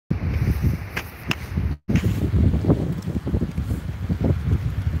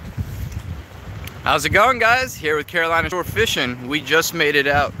How's it going, guys? Here with Carolina Shore Fishing. We just made it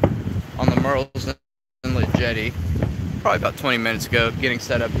out on the Murrells Inlet Jetty probably about 20 minutes ago, getting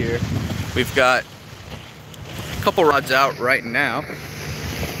set up here. We've got a couple rods out right now.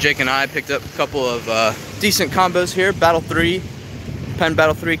 Jake and I picked up a couple of decent combos here, Battle 3, Penn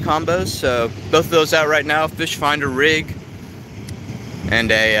Battle 3 combos. So both of those out right now, fish finder rig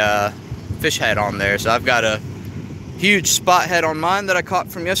and a fish head on there. So I've got a huge spot head on mine that I caught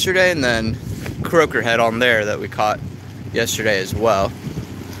from yesterday, and then croaker head on there that we caught yesterday as well.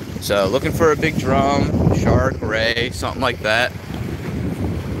 So looking for a big drum, shark, ray, something like that.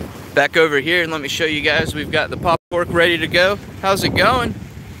 Back over here and let me show you guys, we've got the pop cork ready to go. How's it going?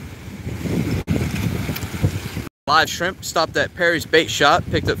 Live shrimp. Stopped at Perry's Bait Shop,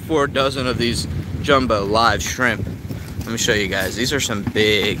 picked up 4 dozen of these jumbo live shrimp. Let me show you guys. These are some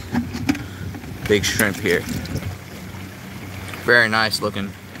big shrimp here. Very nice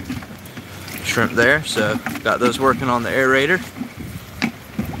looking shrimp there. So got those working on the aerator.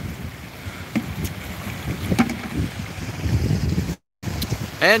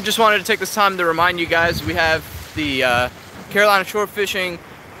 And just wanted to take this time to remind you guys, we have the Carolina Shore Fishing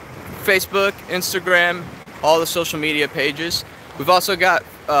Facebook, Instagram, all the social media pages. We've also got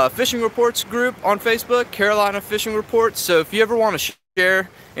fishing reports group on Facebook, Carolina Fishing Reports. So if you ever want to share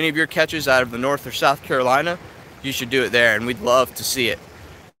any of your catches out of the North or South Carolina, you should do it there, and we'd love to see it.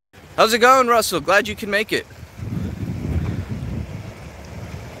 How's it going, Russell? Glad you can make it.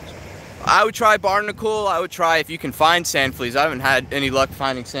 I would try barnacle. I would try, if you can find sand fleas. I haven't had any luck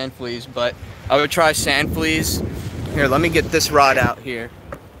finding sand fleas, but I would try sand fleas. Here, let me get this rod out here.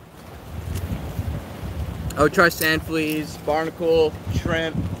 I would try sand fleas, barnacle,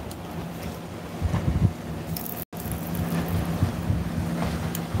 shrimp.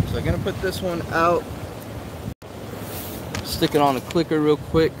 So I'm gonna put this one out. Stick it on a clicker real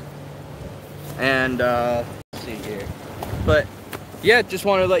quick. And let's see here. But yeah, just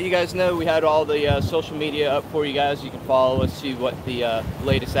wanted to let you guys know we had all the social media up for you guys. You can follow us, see what the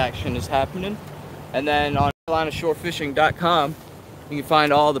latest action is happening. And then on CarolinaShoreFishing.com, you can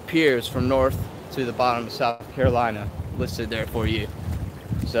find all the piers from north to the bottom of South Carolina listed there for you.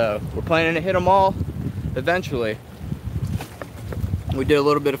 So we're planning to hit them all eventually. We did a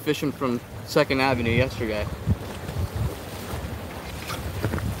little bit of fishing from 2nd Avenue yesterday.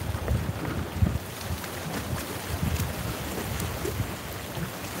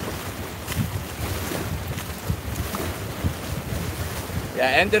 Yeah,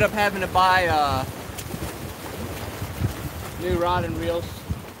 I ended up having to buy new rod and reels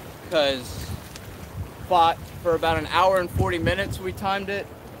because fought for about an hour and 40 minutes. We timed it.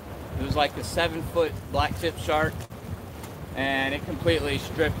 It was like a 7-foot black tip shark, and it completely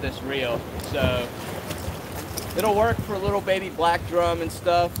stripped this reel. So it'll work for a little baby black drum and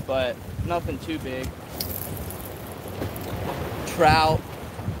stuff, but nothing too big. Trout,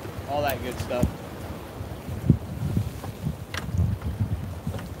 all that good stuff.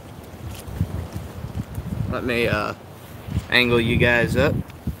 Let me angle you guys up.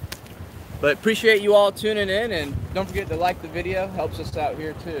 But appreciate you all tuning in, and don't forget to like the video. Helps us out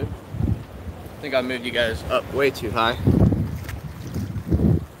here too. I think I moved you guys up way too high.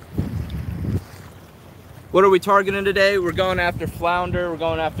 What are we targeting today? We're going after flounder, we're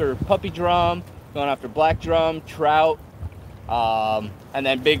going after puppy drum, going after black drum, trout, and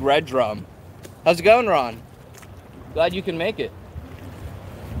then big red drum. How's it going, Ron? Glad you can make it.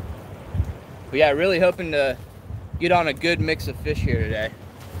 But yeah, really hoping to get on a good mix of fish here today.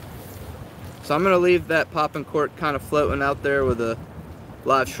 So I'm gonna leave that popping cork kind of floating out there with a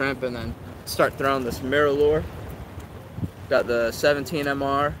live shrimp, and then start throwing this mirror lure. Got the 17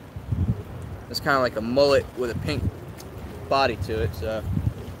 MR. It's kind of like a mullet with a pink body to it, so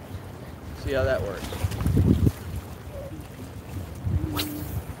see how that works.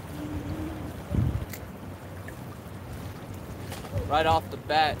 Right off the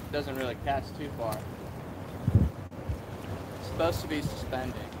bat, it doesn't really cast too far. It's supposed to be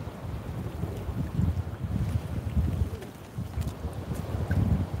suspending.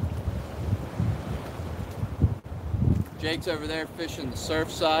 Jake's over there fishing the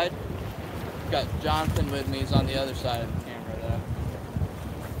surf side. Got Jonathan with me, he's on the other side of the camera though.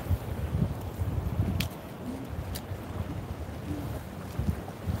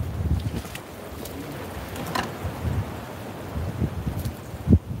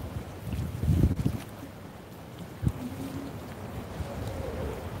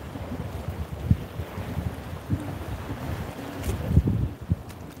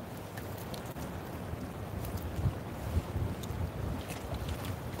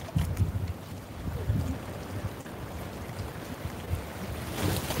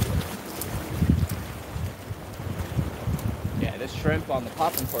 shrimp on the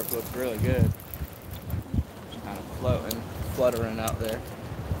popping cork looks really good. Just kind of floating, fluttering out there.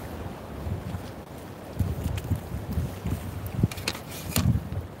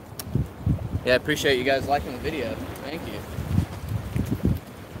 Yeah, I appreciate you guys liking the video. Thank you.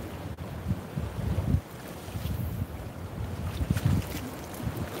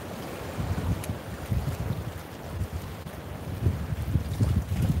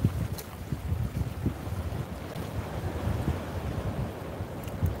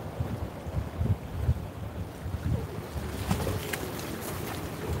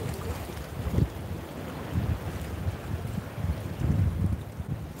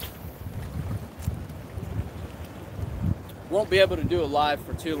 Won't be able to do a live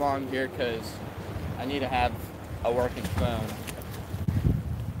for too long here because I need to have a working phone,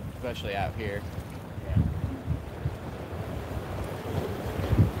 especially out here.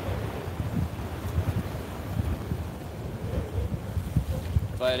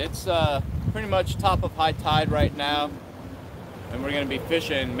 But it's pretty much top of high tide right now, and we're going to be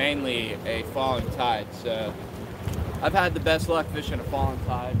fishing mainly a falling tide. So I've had the best luck fishing a falling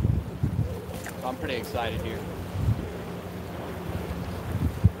tide, so I'm pretty excited here.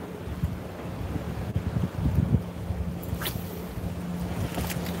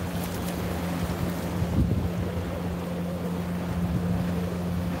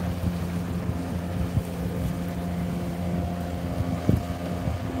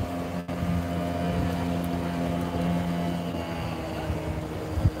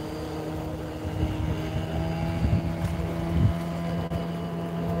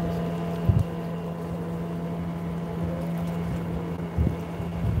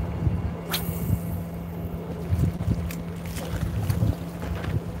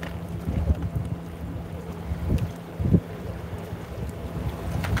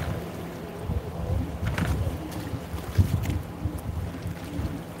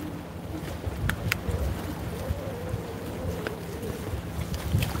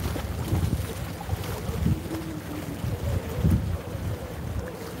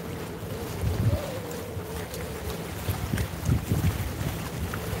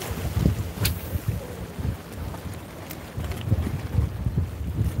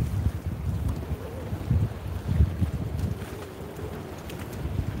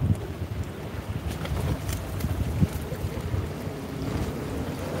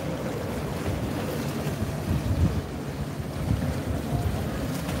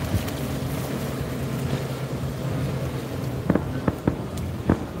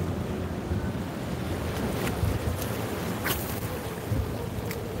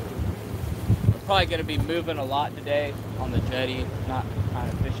 Probably going to be moving a lot today on the jetty, not kind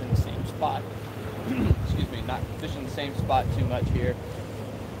of fishing the same spot. Excuse me, not fishing the same spot too much here.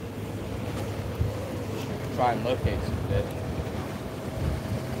 Try and locate some fish.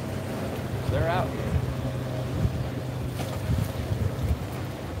 So they're out here.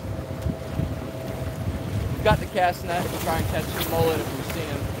 We've got the cast net to try and catch some mullet if we see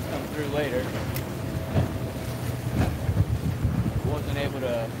them come through later. Wasn't able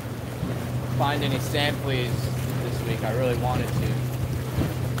to find any samplies this week. I really wanted to.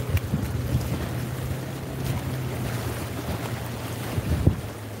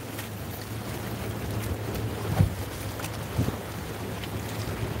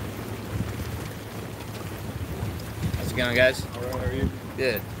 How's it going, guys? All right, how are you?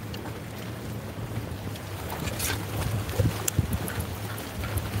 Good.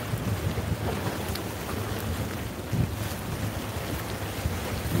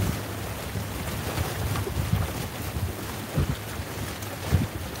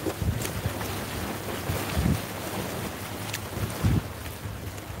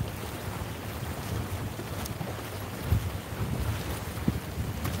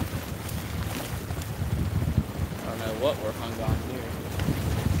 What we're hung on here.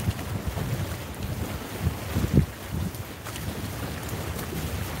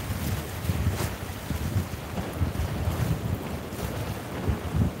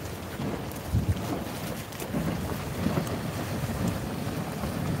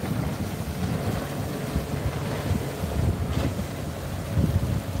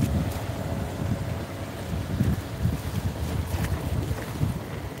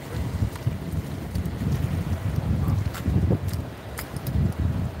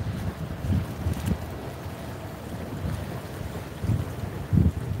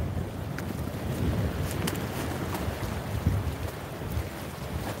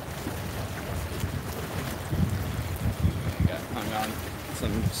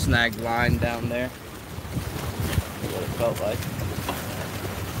 Some snagged line down there. That's what it felt like.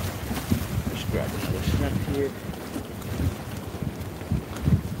 Just grab another shrimp here.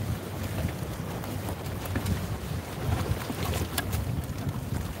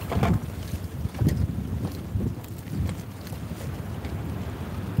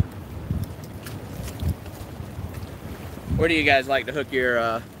 Where do you guys like to hook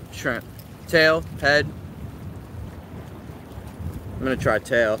your shrimp? Tail? Head? I'm gonna try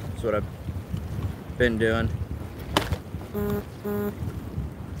tail. That's what I've been doing.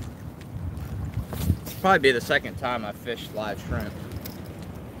 Probably be the second time I fished live shrimp.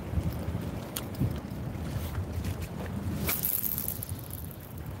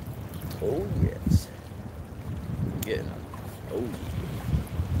 Oh yes. Getting them. Oh yeah.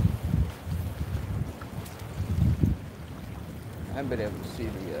 I haven't been able to see the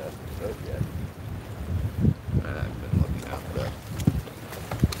boat yet. I haven't been looking out for that.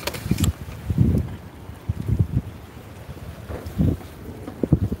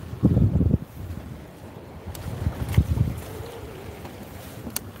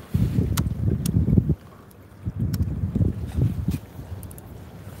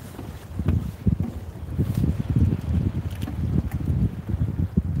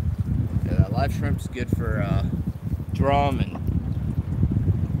 Live shrimp's good for drum and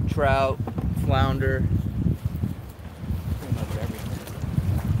trout, flounder, pretty much everything.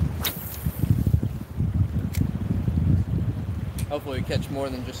 Hopefully we catch more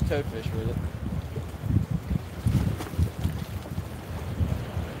than just toadfish with it.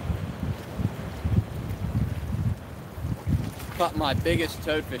 Caught my biggest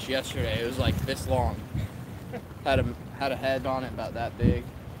toadfish yesterday. It was like this long. Had a head on it about that big.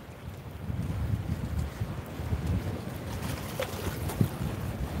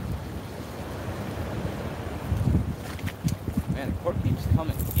 Man, the cork keeps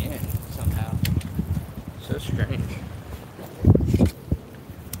coming in somehow. So strange.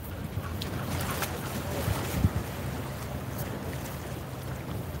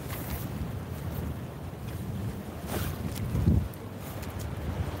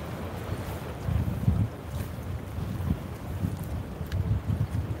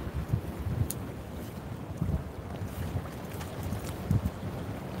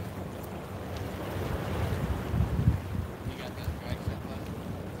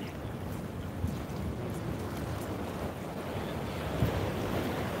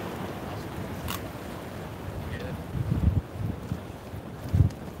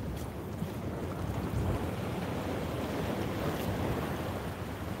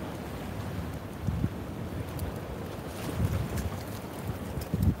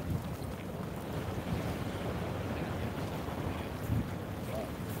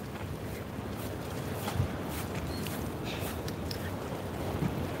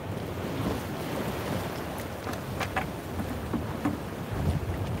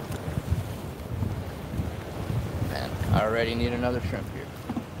 I already need another shrimp here.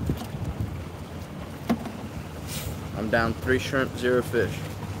 I'm down 3 shrimp, 0 fish.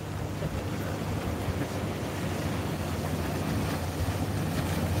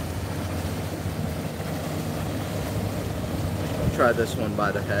 I'll try this one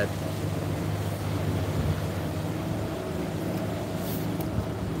by the head.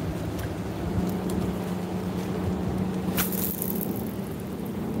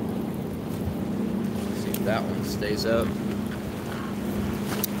 That one stays up.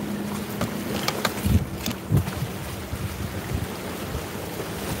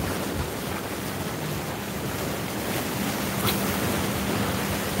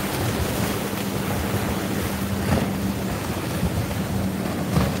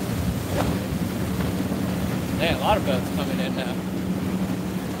 Man, a lot of boats coming in now.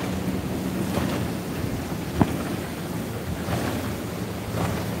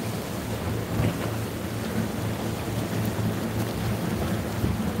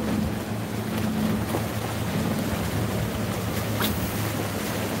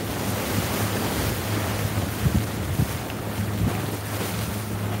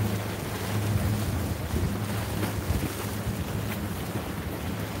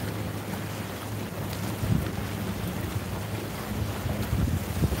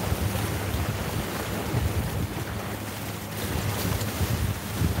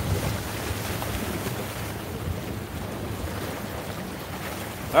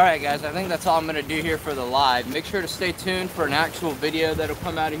 Alright guys, I think that's all I'm going to do here for the live. Make sure to stay tuned for an actual video that'll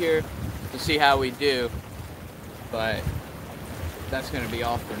come out of here to see how we do. But that's going to be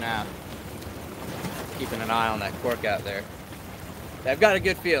all for now. Keeping an eye on that cork out there. I've got a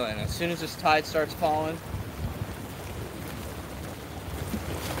good feeling as soon as this tide starts falling.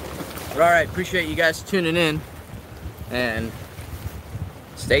 But alright, appreciate you guys tuning in and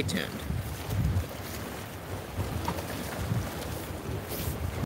stay tuned.